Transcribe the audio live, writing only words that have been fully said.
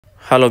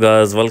Hello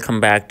guys, welcome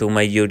back to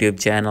my YouTube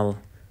channel.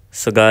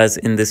 So guys,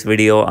 in this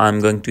video I'm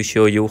going to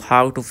show you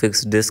how to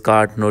fix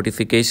Discord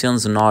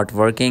notifications not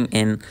working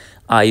in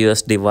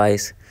iOS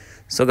device.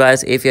 So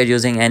guys, if you're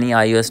using any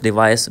iOS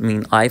device,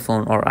 mean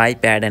iPhone or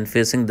iPad, and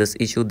facing this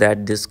issue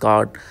that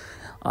Discord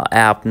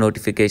app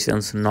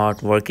notifications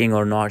not working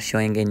or not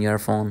showing in your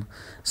phone.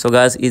 So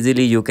guys,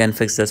 easily you can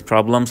fix this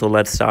problem. So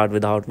let's start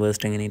without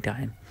wasting any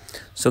time.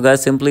 So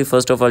guys, simply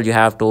first of all you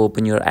have to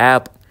open your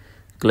app.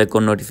 Click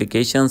on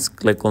notifications,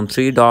 click on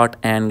three dot,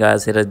 and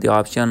guys, here is the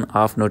option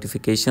of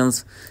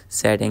notifications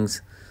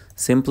settings.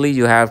 Simply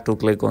you have to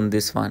click on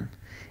this one,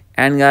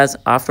 and guys,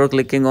 after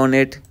clicking on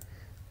it,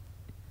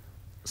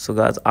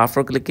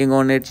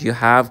 you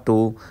have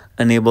to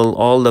enable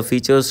all the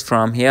features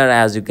from here.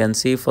 As you can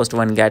see, first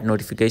one, get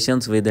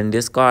notifications within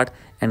Discord,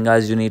 and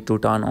guys, you need to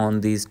turn on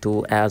these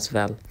two as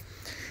well.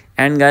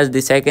 And guys,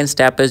 the second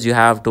step is you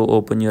have to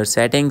open your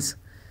settings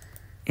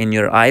in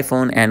your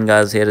iPhone, and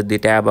guys, here is the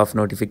tab of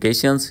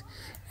notifications,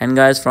 and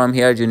guys, from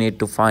here you need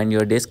to find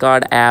your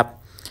Discord app,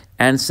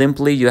 and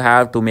simply you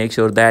have to make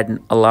sure that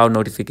allow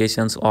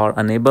notifications are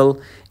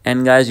enabled,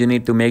 and guys, you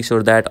need to make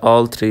sure that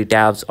all three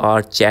tabs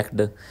are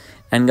checked,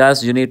 and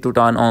guys, you need to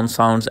turn on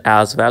sounds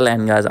as well.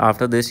 And guys,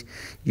 after this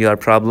your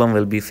problem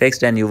will be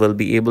fixed and you will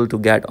be able to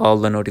get all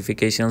the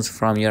notifications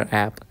from your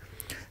app.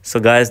 So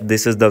guys,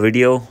 this is the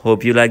video.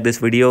 Hope you like this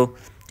video.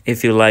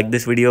 If you like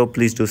this video,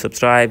 please do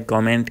subscribe,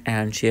 comment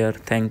and share.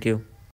 Thank you.